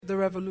the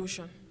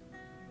revolution.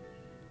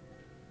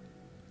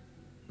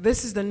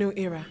 This is the new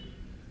era.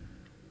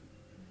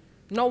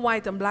 No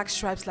white and black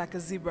stripes like a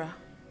zebra.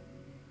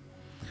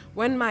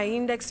 When my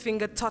index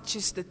finger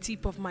touches the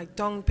tip of my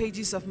tongue,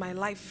 pages of my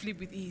life flip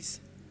with ease.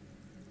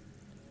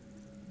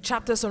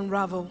 Chapters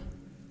unravel.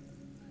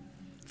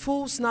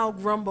 Fools now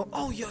grumble,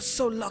 oh, you're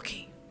so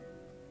lucky.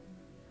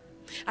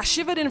 I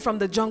shivered in from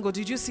the jungle,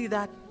 did you see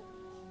that?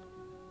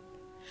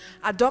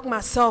 I dug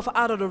myself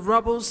out of the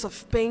rubbles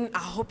of pain,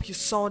 I hope you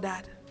saw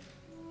that.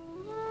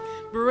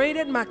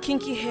 Braided my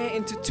kinky hair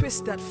into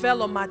twists that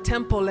fell on my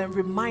temple and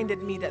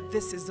reminded me that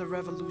this is the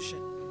revolution.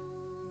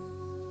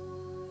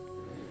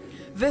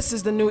 This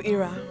is the new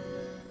era.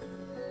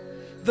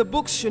 The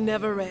books you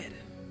never read.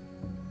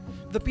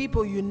 The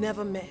people you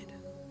never met.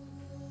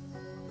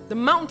 The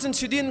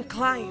mountains you didn't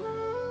climb.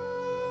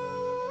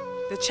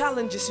 The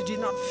challenges you did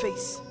not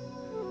face.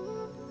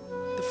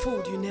 The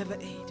food you never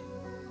ate.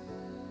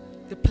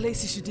 The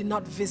places you did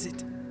not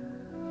visit.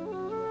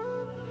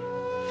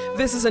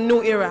 This is a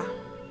new era.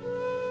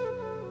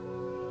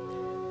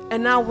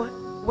 And now,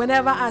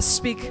 whenever I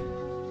speak,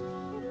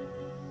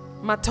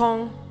 my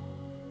tongue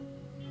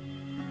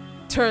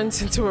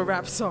turns into a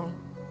rap song.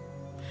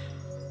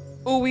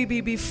 Ooey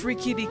BB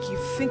freaky dicky,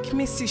 think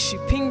me sishi,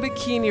 ping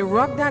bikini,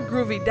 rock that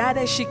groovy,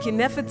 dada shiki,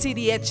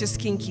 nefertiti etches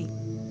kinky.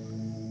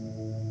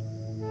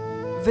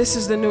 This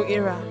is the new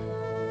era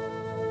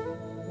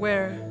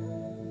where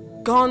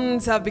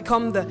guns have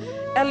become the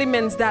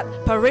elements that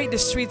parade the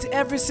streets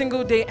every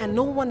single day and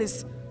no one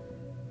is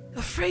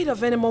afraid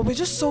of anymore. We're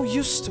just so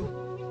used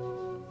to.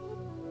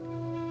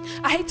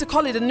 I hate to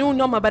call it a new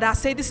normal, but I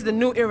say this is the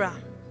new era.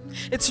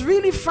 It's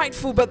really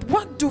frightful, but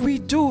what do we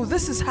do?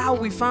 This is how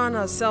we found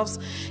ourselves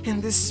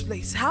in this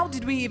place. How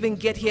did we even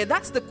get here?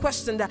 That's the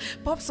question that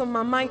pops on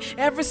my mind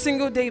every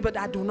single day, but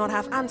I do not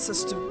have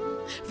answers to.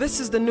 This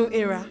is the new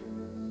era.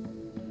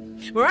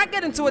 Where I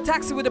get into a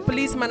taxi with a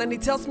policeman and he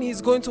tells me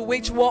he's going to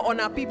wage war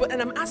on our people,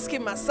 and I'm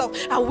asking myself,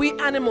 are we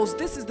animals?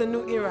 This is the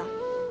new era.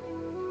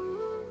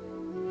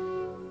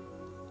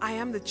 I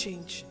am the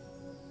change.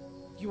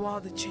 You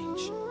are the change.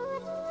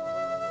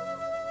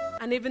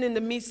 And even in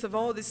the midst of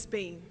all this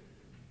pain,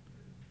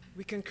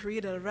 we can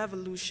create a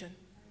revolution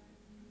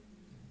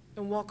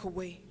and walk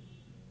away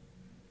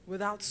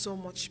without so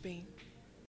much pain.